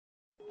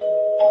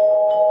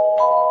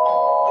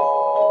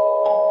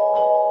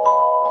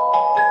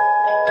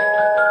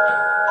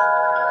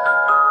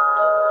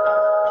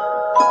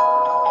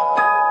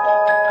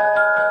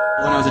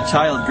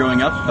child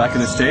growing up back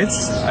in the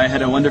States, I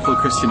had a wonderful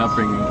Christian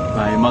upbringing.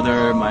 My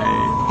mother, my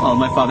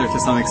father to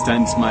some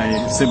extent,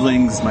 my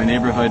siblings, my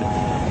neighborhood,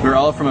 we were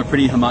all from a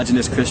pretty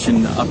homogenous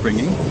Christian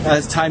upbringing.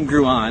 As time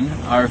grew on,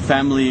 our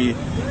family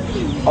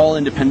all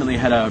independently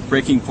had a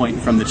breaking point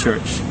from the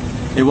church.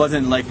 It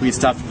wasn't like we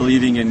stopped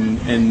believing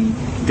in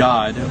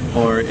God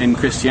or in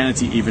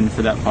Christianity even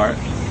for that part,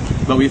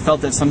 but we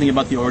felt that something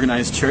about the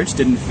organized church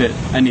didn't fit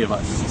any of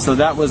us. So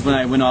that was when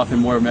I went off in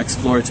more of an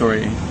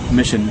exploratory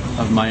mission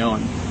of my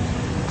own.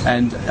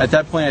 And at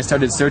that point I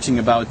started searching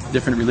about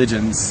different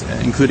religions,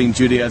 including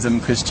Judaism,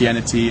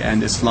 Christianity,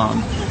 and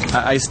Islam.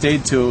 I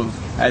stayed to,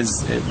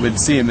 as it would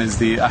seem, as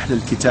the Ahl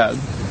al-Kitab,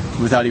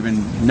 without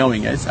even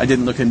knowing it. I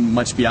didn't look in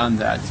much beyond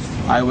that.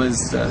 I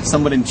was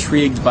somewhat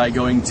intrigued by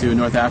going to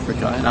North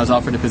Africa, and I was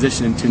offered a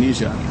position in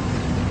Tunisia.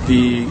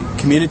 The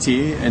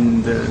community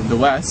in the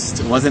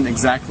West wasn't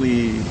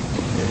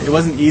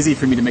easy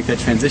for me to make that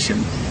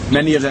transition.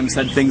 Many of them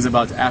said things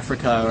about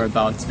Africa or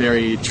about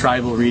very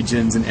tribal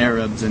regions and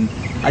Arabs, and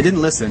I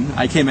didn't listen.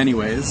 I came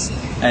anyways,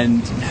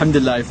 and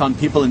alhamdulillah, I found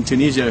people in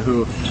Tunisia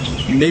who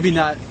maybe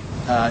not,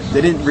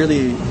 they didn't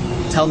really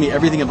tell me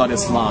everything about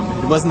Islam.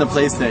 It wasn't a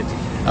place that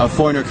a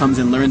foreigner comes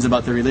and learns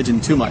about the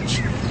religion too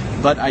much.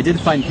 But I did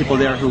find people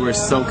there who were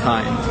so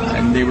kind,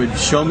 and they would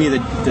show me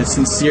the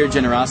sincere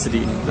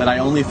generosity that I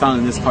only found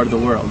in this part of the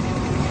world.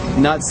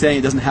 Not saying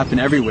it doesn't happen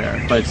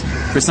everywhere, but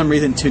for some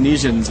reason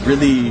Tunisians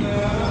really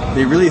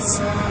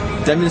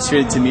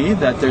demonstrated to me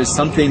that there's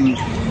something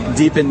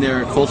deep in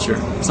their culture,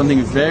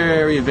 something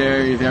very,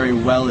 very, very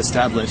well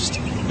established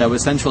that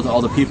was central to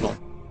all the people.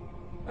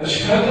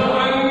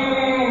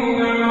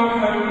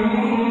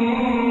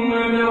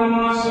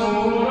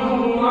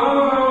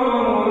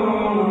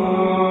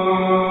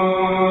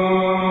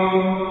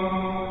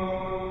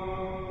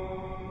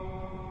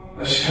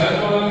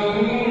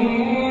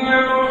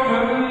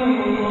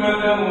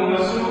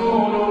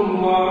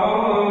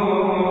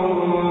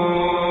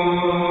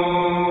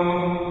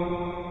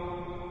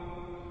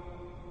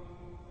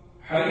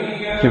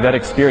 Through that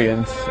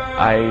experience,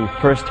 I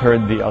first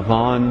heard the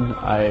adhan.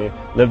 I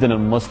lived in a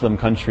Muslim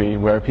country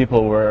where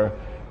people were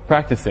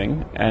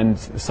practicing and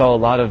saw a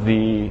lot of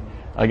the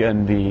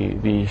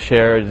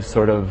shared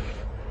sort of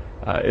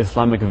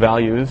Islamic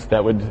values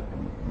that would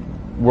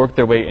work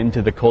their way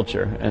into the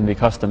culture and the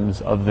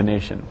customs of the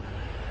nation.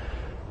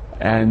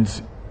 And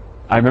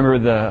I remember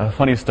the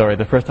funny story.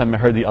 The first time I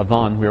heard the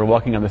adhan, we were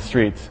walking on the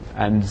street,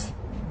 and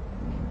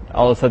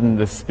all of a sudden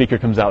the speaker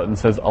comes out and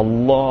says,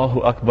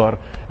 Allahu Akbar,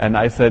 and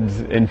I said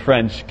in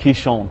French, qui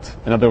chante?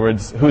 In other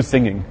words, who's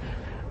singing?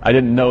 I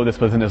didn't know this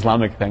was an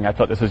Islamic thing. I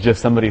thought this was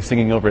just somebody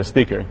singing over a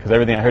speaker, because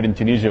everything I heard in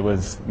Tunisia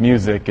was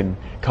music and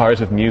cars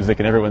with music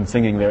and everyone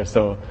singing there,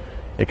 so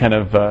it kind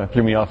of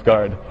threw me off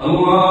guard.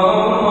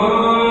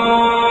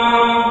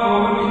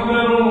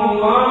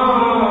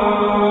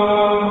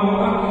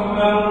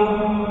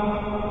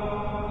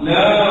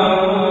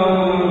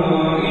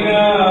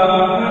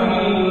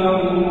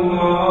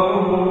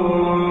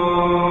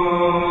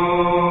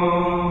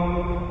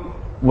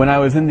 When I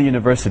was in the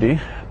university,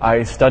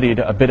 I studied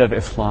a bit of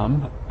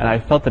Islam, and I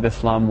felt that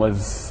Islam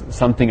was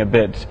something a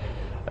bit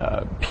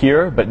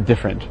pure but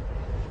different.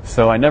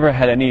 So I never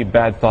had any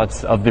bad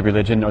thoughts of the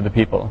religion or the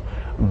people,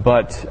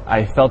 but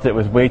I felt it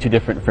was way too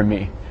different for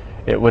me.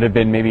 It would have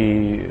been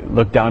maybe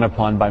looked down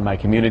upon by my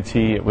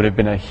community. It would have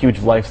been a huge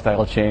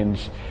lifestyle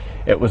change.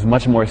 It was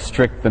much more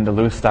strict than the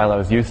loose style I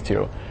was used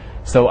to.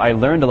 So I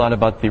learned a lot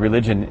about the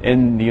religion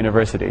in the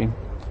university,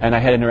 and I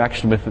had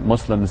interaction with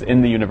Muslims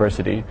in the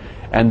university,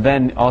 and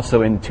then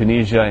also in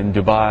Tunisia, in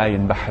Dubai,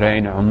 in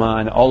Bahrain,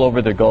 Oman, all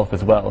over the Gulf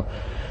as well.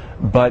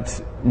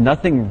 But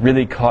nothing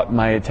really caught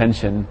my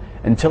attention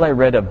until I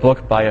read a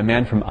book by a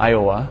man from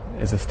Iowa.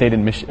 It's a state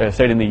in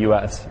the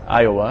US,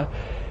 Iowa.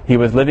 He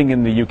was living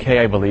in the UK,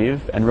 I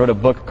believe, and wrote a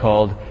book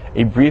called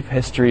A Brief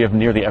History of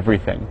Nearly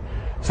Everything.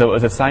 So it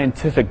was a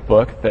scientific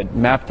book that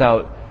mapped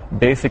out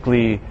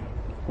basically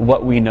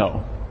what we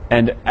know.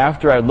 And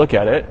after I look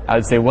at it, I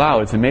would say, wow,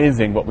 it's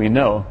amazing what we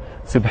know.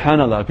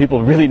 Subhanallah,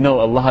 people really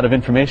know a lot of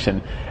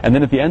information. And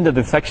then at the end of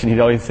the section, he'd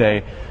always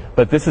say,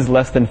 but this is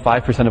less than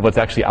 5% of what's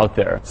actually out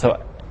there. So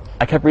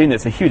I kept reading it.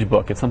 It's a huge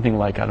book. It's something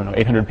like,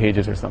 800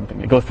 pages or something.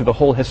 It goes through the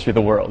whole history of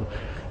the world.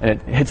 And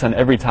it hits on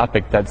every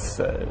topic that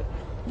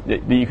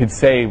you could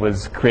say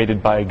was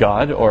created by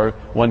God, or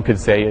one could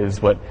say is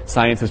what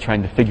science is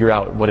trying to figure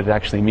out what it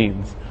actually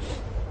means.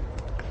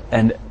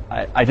 And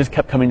I just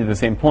kept coming to the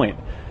same point.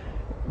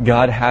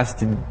 God has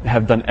to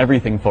have done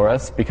everything for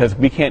us, because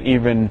we can't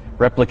even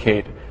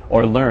replicate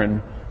or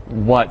learn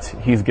what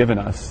He's given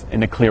us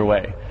in a clear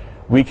way.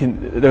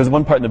 There was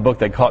one part in the book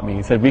that caught me.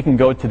 He said we can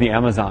go to the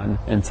Amazon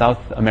in South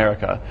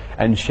America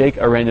and shake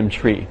a random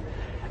tree,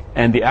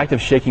 and the act of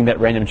shaking that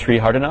random tree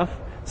hard enough,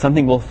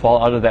 something will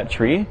fall out of that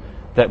tree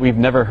that we've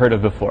never heard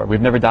of before,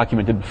 we've never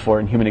documented before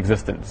in human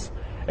existence.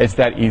 It's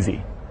that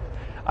easy.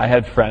 I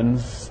had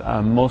friends,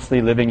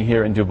 mostly living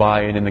here in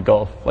Dubai and in the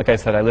Gulf. Like I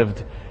said, I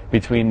lived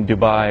between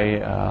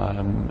Dubai,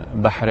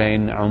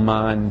 Bahrain,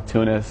 Oman,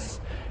 Tunis,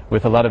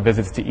 with a lot of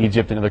visits to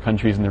Egypt and other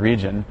countries in the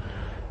region.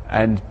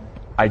 And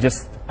I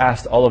just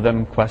asked all of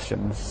them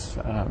questions,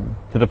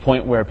 to the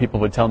point where people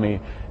would tell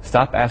me,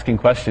 stop asking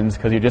questions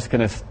because you're just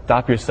going to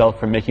stop yourself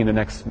from making the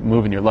next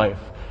move in your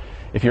life.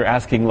 If you're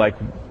asking, like,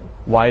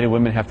 why do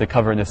women have to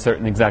cover in a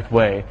certain exact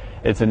way,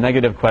 it's a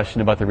negative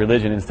question about the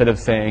religion, instead of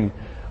saying,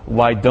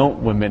 why don't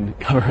women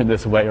cover in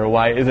this way, or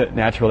why is it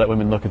natural that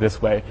women look at this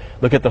way?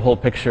 Look at the whole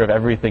picture of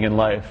everything in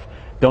life.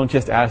 Don't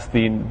just ask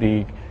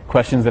the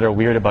questions that are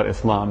weird about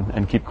Islam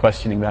and keep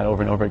questioning that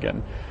over and over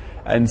again.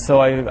 And so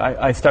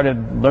I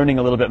started learning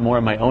a little bit more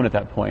on my own at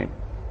that point.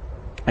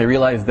 I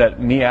realized that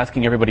me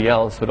asking everybody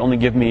else would only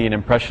give me an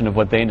impression of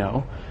what they know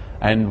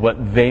and what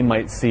they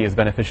might see as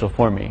beneficial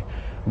for me.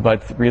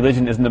 But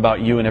religion isn't about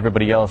you and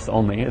everybody else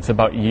only. It's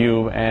about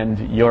you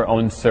and your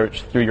own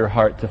search through your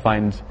heart to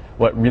find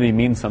what really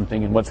means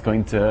something and what's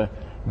going to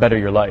better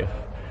your life.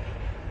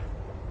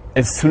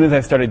 As soon as I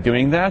started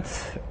doing that,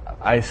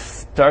 I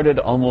started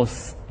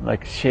almost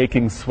like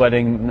shaking,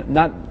 sweating,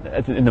 not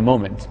in the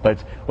moment, but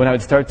when I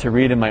would start to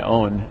read in my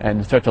own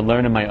and start to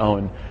learn in my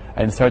own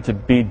and start to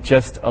be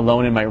just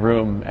alone in my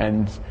room,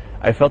 and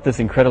I felt this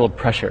incredible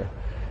pressure.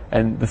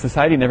 And the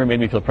society never made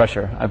me feel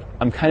pressure.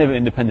 I'm kind of an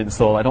independent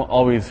soul. I don't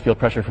always feel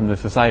pressure from the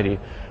society,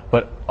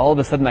 but all of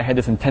a sudden I had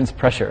this intense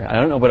pressure. I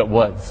don't know what it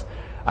was.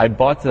 I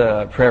bought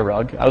a prayer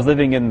rug. I was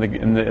living in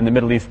the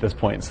Middle East at this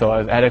point, so I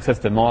had access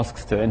to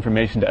mosques, to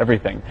information, to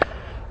everything.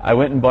 I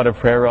went and bought a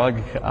prayer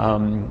rug.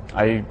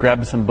 I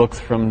grabbed some books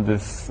from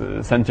this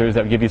centers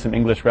that would give you some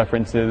English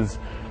references.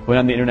 Went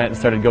on the internet and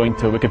started going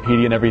to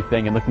Wikipedia and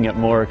everything and looking at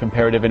more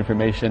comparative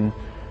information.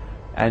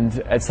 And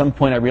at some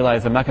point I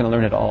realized I'm not going to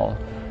learn it all.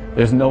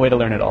 There's no way to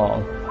learn it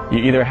all. You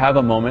either have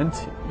a moment,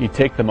 you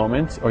take the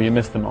moment, or you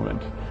miss the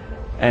moment.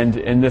 And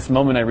in this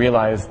moment I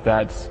realized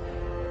that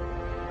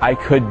I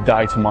could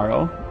die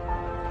tomorrow.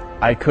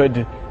 I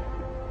could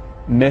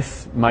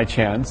miss my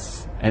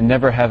chance and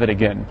never have it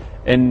again.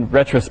 In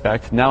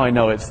retrospect, now I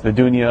know it's the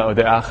dunya or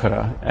the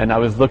akhirah, and I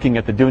was looking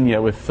at the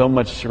dunya with so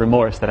much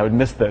remorse that I would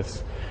miss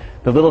this.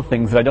 The little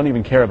things that I don't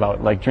even care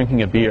about, like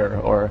drinking a beer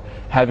or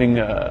having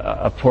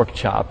a pork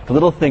chop, the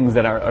little things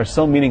that are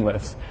so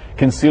meaningless,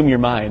 consume your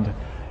mind.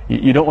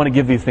 You don't want to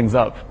give these things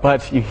up,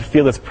 but you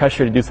feel this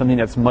pressure to do something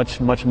that's much,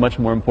 much, much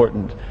more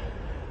important.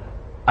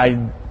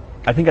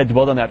 I think I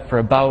dwelled on that for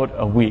about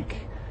a week,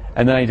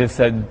 and then I just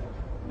said,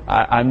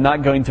 I'm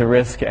not going to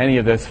risk any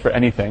of this for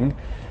anything.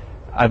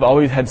 I've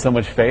always had so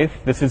much faith.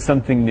 This is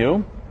something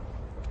new,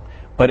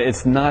 but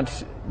it's not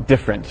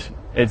different.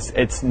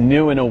 It's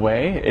new in a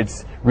way,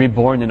 it's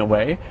reborn in a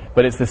way,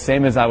 but it's the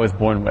same as I was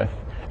born with.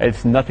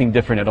 It's nothing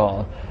different at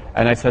all.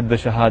 And I said the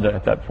Shahada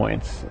at that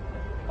point,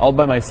 all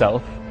by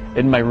myself,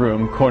 in my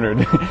room,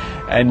 cornered,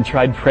 and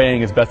tried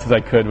praying as best as I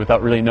could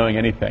without really knowing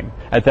anything.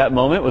 At that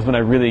moment was when I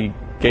really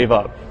gave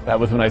up. That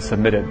was when I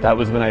submitted. That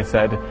was when I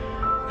said,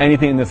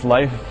 anything in this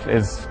life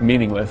is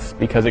meaningless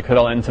because it could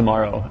all end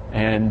tomorrow.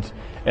 And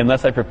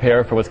unless I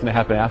prepare for what's going to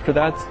happen after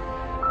that,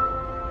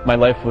 my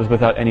life was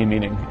without any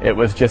meaning. It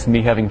was just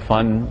me having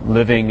fun,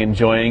 living,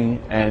 enjoying,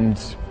 and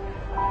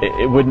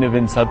it wouldn't have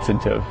been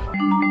substantive.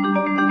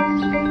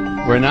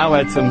 We're now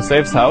at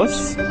Saif's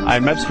house. I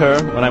met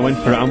her when I went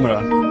for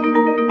Umrah.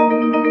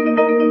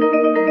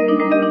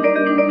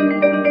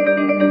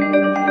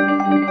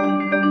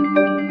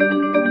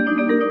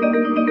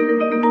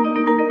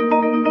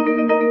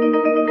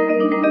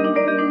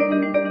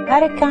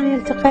 أريك كان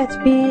التقيت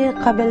به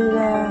قبل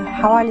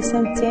حوالي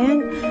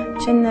سنتين.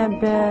 كنا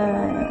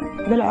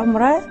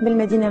بالعمرة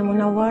بالمدينة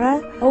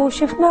المنورة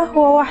وشفناه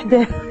هو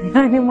وحده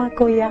يعني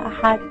ماكو وياه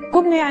أحد.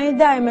 قمنا يعني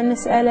دائما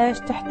نسأله ايش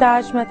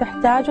تحتاج ما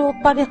تحتاج،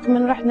 والطريق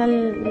من رحنا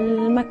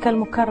لمكة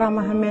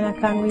المكرمة همينا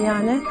كان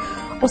ويانا،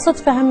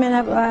 وصدفة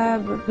همينا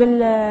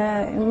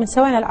من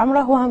سوينا العمرة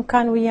هو هم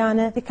كان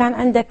ويانا. كان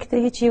عندك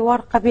هيجي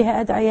ورقة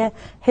بها أدعية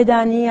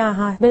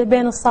هدانياها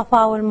بين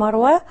الصفا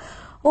والمروة،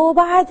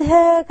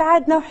 وبعدها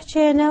قعدنا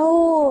وحكينا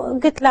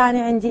وقلت له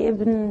أنا عندي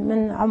ابن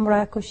من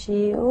عمرك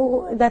وشي،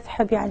 وإذا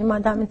تحب يعني ما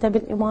دام أنت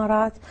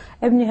بالإمارات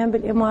ابني هم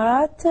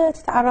بالإمارات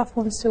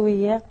تتعرفون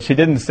سوية. She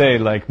didn't say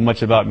like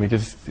much about me,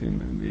 just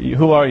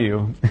who are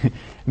you?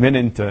 من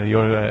أنت؟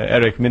 you're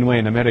Eric من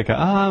وين؟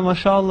 أمريكا. ما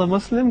شاء الله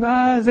مسلم.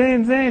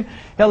 زين زين.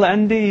 يلا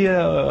عندي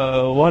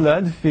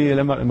ولد في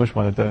الإمارات. مش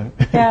ولد.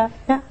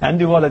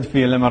 عندي ولد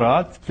في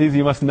الإمارات. Please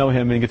you must know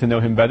him and get to know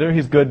him better.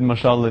 He's good ما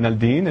شاء الله in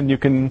الدين and you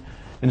can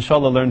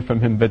inshallah learn from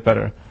him a bit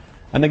better.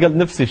 أنا قلت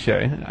نفس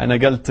الشيء. أنا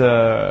قلت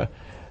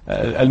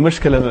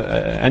المشكلة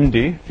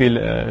عندي في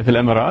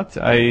الإمارات.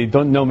 I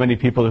don't know many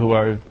people who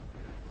are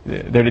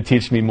there to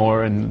teach me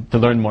more and to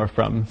learn more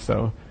from.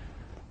 So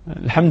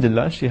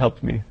alhamdulillah she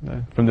helped me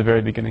from the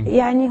very beginning.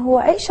 يعني هو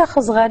أي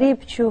شخص غريب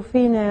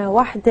تشوفينه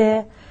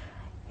وحده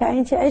يعني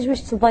أنت عجبك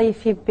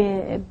تضيفي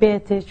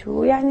ببيتك،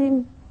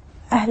 ويعني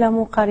أهله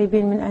مو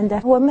قريبين من عنده.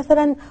 هو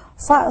مثلا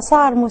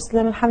صار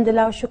مسلم الحمد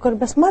لله والشكر،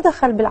 بس ما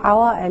دخل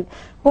بالعوائل.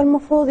 هو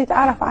المفروض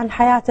يتعرف عن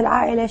حياة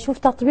العائلة، يشوف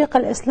تطبيق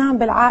الإسلام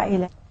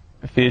بالعائلة.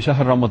 في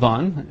شهر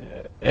رمضان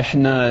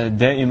إحنا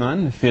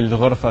دائما في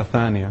الغرفة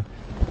الثانية.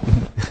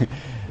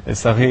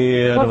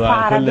 صغير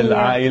غرفة وكل عربية.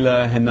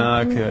 العائلة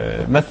هناك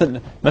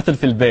مثل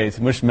في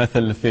البيت مش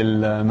مثل في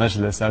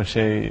المجلس أو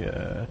شيء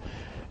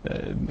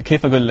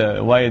كيف أقول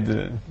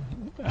وايد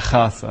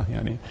خاصة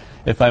يعني.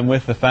 If I'm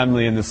with the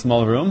family in the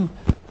small room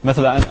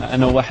مثلا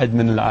أنا واحد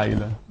من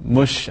العائلة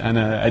مش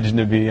أنا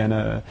أجنبي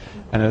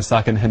أنا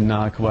ساكن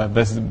هناك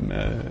وبس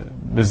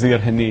بزير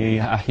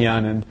هني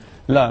أحيانا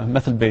لا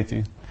مثل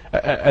بيتي.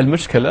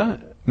 المشكلة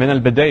من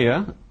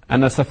البداية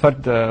أنا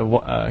سافرت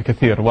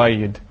كثير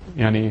وايد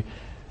يعني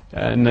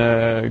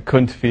أنا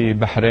كنت في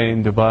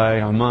بحرين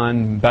دبي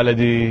عمان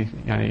بلدي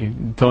يعني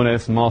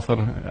تونس مصر.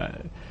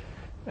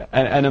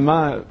 أنا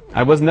ما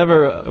I was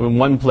never in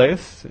one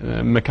place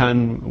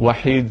مكان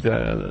وحيد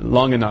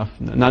long enough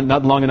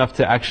not long enough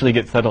to actually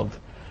get settled.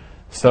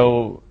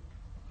 So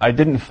I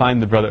didn't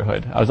find the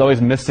brotherhood. I was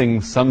always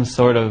missing some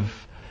sort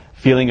of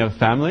feeling of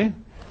family.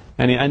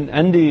 يعني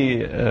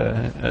عندي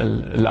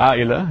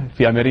العائلة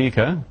في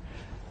أمريكا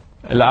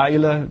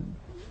العائلة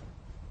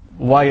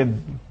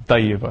وايد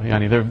طيبة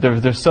يعني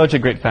they're such a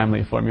great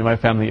family for me. My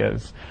family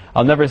is.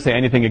 I'll never say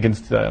anything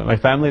against my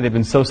family. They've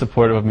been so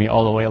supportive of me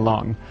all the way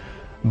along.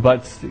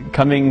 But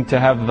coming to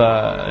have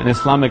an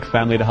Islamic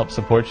family to help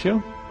support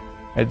you,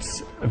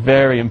 it's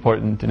very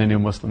important in a new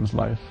Muslim's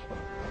life.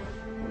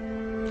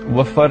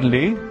 وفر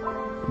لي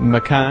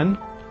مكان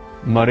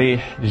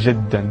مريح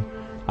جدا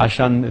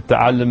عشان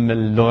تعلم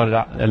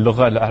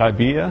اللغة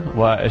العربية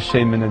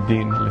والشيء من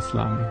الدين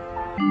الإسلامي.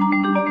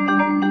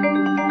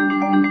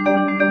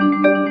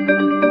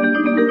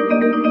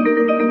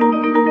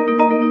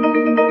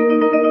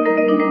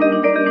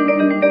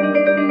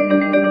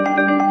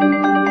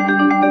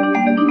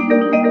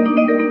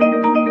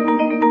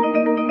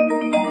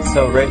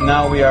 So right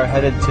now we are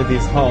headed to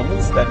these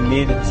homes that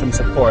need some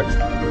support.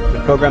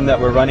 The program that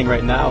we're running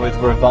right now is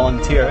where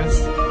volunteers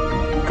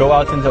go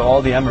out into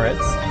all the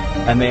Emirates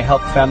and they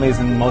help families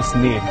in most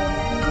need.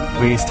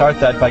 We start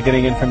that by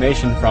getting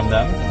information from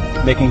them,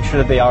 making sure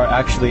that they are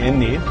actually in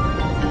need,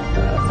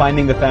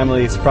 finding the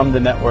families from the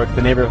network,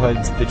 the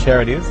neighborhoods, the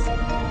charities,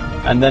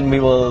 and then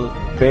we will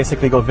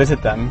basically go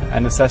visit them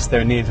and assess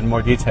their needs in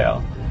more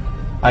detail.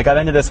 I got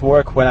into this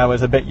work when I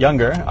was a bit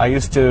younger. I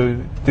used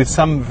to do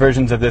some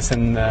versions of this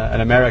in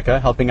America,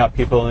 helping out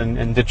people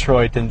in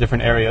Detroit and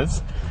different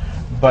areas.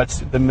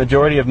 But the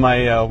majority of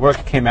my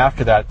work came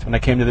after that, when I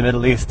came to the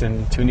Middle East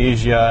in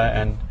Tunisia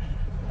and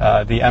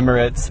the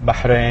Emirates,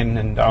 Bahrain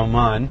and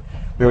Oman.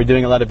 We were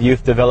doing a lot of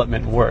youth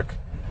development work.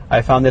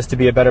 I found this to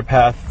be a better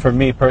path for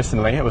me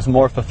personally. It was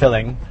more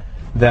fulfilling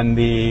than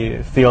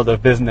the field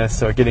of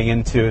business or getting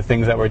into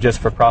things that were just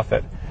for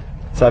profit.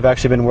 So I've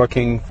actually been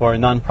working for a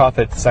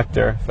non-profit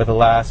sector for the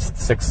last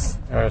 6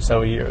 or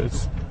so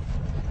years.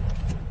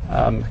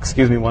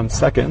 Excuse me 1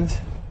 second.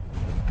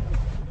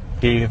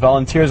 The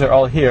volunteers are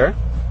all here.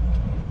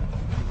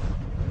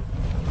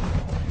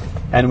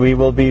 And we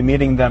will be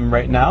meeting them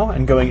right now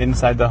and going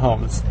inside the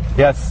homes.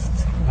 Yes.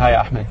 Hi,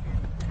 Ahmed.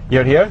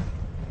 You're here?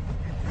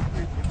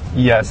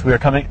 Yes, we're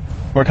coming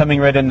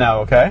right in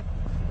now, okay?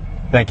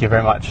 Thank you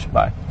very much.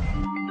 Bye.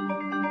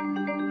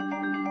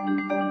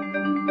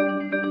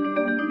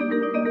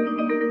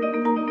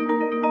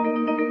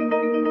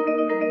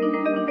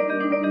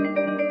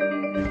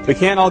 We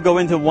can't all go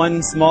into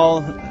one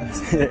small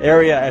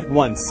area at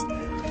once.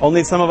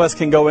 Only some of us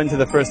can go into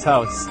the first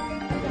house.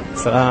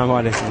 Assalamu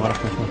alaikum wa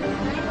rahmatullah.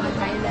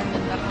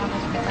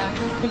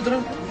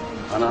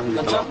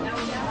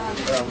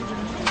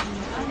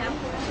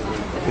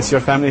 Is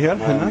your family here?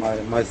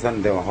 My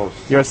son, their house.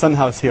 Your son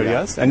house here,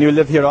 Yeah. yes? And you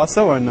live here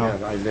also or no?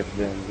 Yeah, I live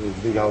there, this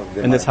big house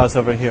there. In this house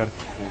over here.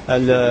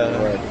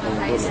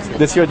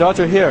 This your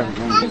daughter here?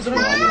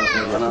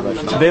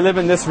 They live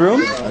in this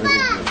room?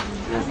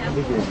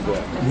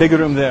 Big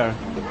room there.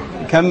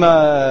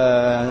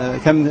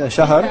 كم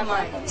شهر؟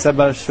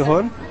 7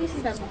 شهور.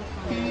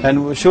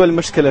 شو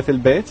المشكلة في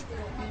البيت؟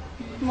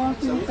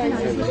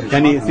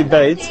 يعني في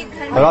البيت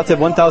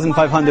راتب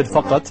 1500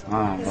 فقط.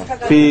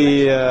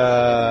 في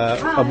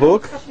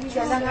أبوك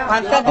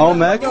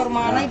أمك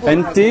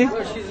أنت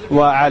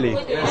وعلي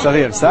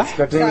صغير صح؟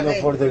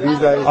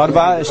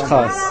 4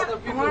 أشخاص.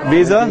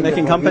 Visa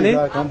making company.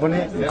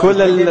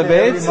 كل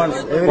البيت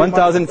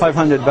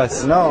 1500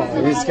 بس. No,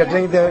 he's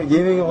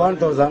giving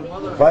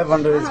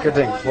 1500 is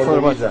getting for the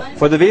visa.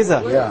 For the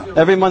visa? Yeah.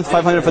 Every month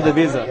 500 for the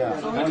visa. Yeah.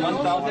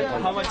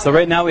 So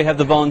right now we have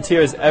the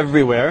volunteers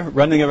everywhere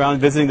running around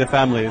visiting the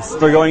families.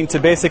 We're going to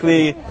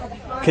basically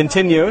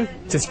continue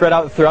to spread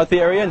out throughout the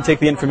area and take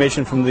the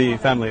information from the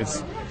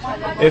families.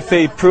 If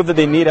they prove that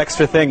they need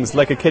extra things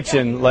like a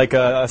kitchen, like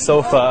a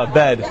sofa, a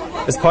bed,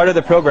 as part of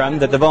the program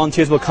that the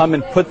volunteers will come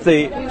and put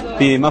the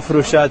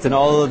mafrushat and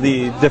all of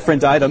the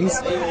different items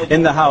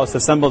in the house,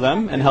 assemble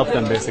them and help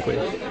them basically.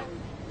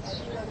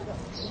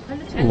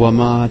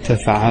 وما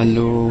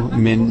تفعلوا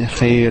من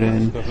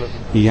خير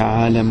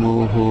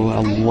يعلمه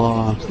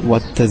الله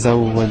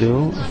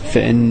وتزودوا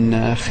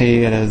فإن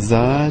خير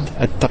الزاد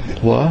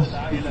التقوى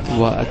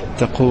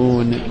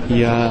واتقون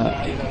يا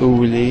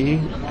أولي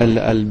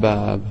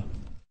الألباب.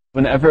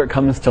 Whenever it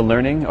comes to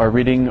learning or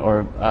reading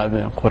or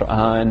the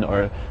Quran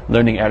or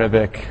learning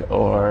Arabic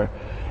or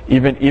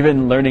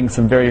even learning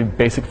some very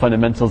basic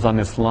fundamentals on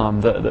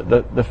Islam,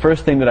 the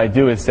first thing that I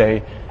do is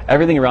say,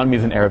 everything around me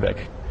is in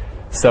Arabic.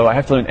 So I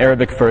have to learn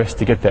Arabic first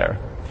to get there.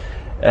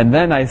 And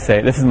then I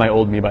say, this is my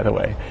old me by the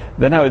way,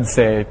 then I would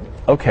say,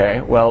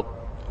 okay, well,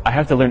 I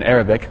have to learn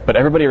Arabic, but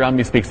everybody around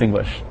me speaks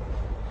English.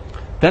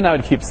 Then I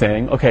would keep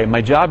saying, okay,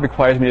 my job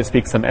requires me to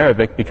speak some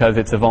Arabic because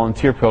it's a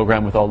volunteer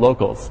program with all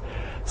locals.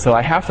 So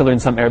I have to learn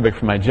some Arabic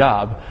for my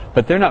job,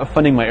 but they're not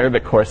funding my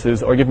Arabic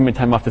courses or giving me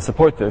time off to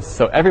support this.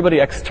 So everybody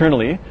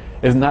externally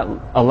is not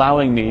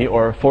allowing me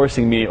or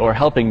forcing me or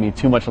helping me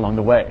too much along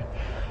the way.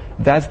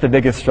 That's the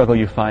biggest struggle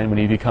you find when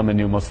you become a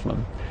new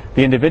Muslim.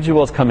 The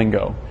individuals come and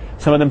go.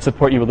 Some of them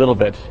support you a little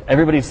bit.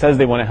 Everybody says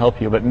they want to help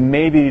you, but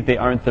maybe they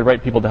aren't the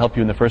right people to help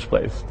you in the first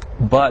place.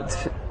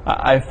 But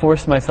I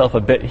forced myself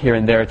a bit here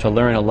and there to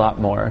learn a lot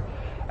more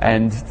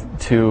and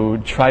to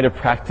try to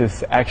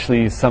practice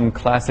actually some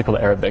classical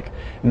Arabic,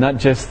 not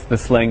just the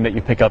slang that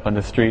you pick up on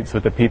the streets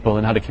with the people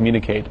and how to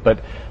communicate, but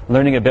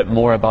learning a bit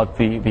more about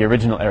the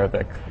original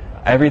Arabic.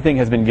 Everything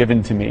has been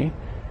given to me.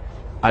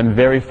 I'm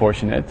very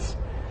fortunate.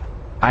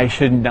 I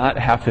should not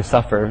have to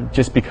suffer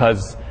just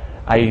because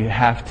I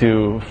have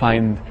to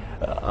find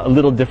a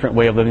little different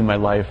way of living my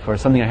life or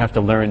something I have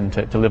to learn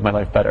to live my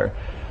life better.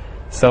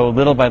 So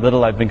little by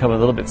little I've become a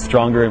little bit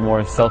stronger and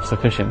more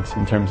self-sufficient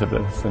in terms of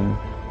this and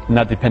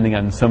not depending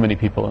on so many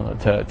people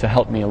to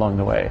help me along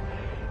the way,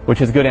 which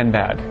is good and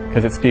bad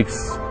because it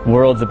speaks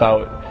worlds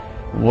about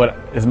what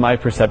is my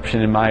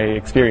perception and my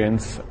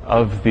experience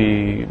of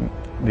the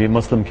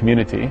Muslim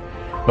community,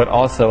 but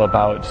also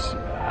about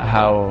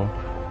how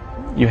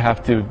you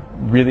have to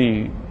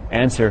really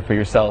answer for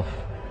yourself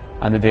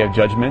on the day of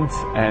judgment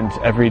and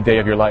every day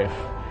of your life.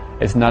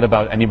 It's not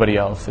about anybody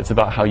else, it's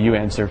about how you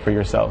answer for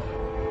yourself.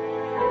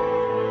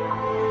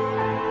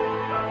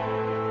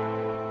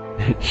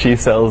 She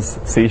sells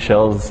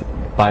seashells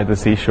by the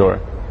seashore.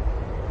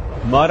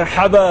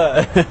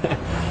 مرحبا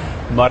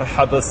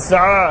مرحبا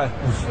الساعة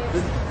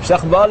شو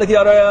اخبارك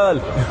يا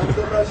ريال؟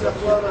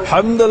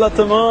 الحمد لله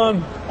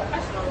تمام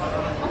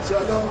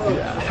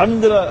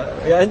الحمد لله.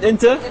 يا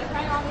انت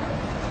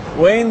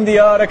وين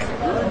ديارك؟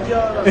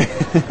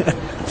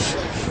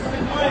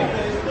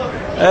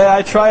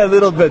 I try a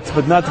little bit,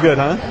 but not good,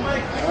 huh?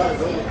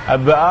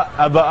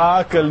 أبا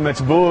آكل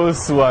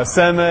مكبوس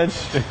وسمك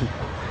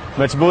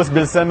مكبوس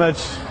بالسمك.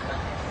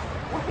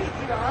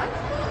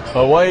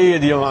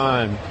 وايد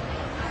جوعان.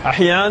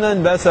 أحيانا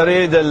بس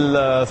أريد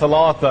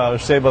السلطة أو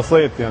شيء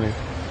بسيط يعني.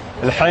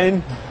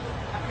 الحين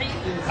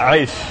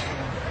عيش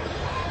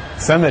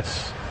سمك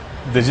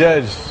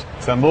دجاج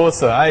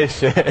سمبوسة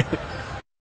عيش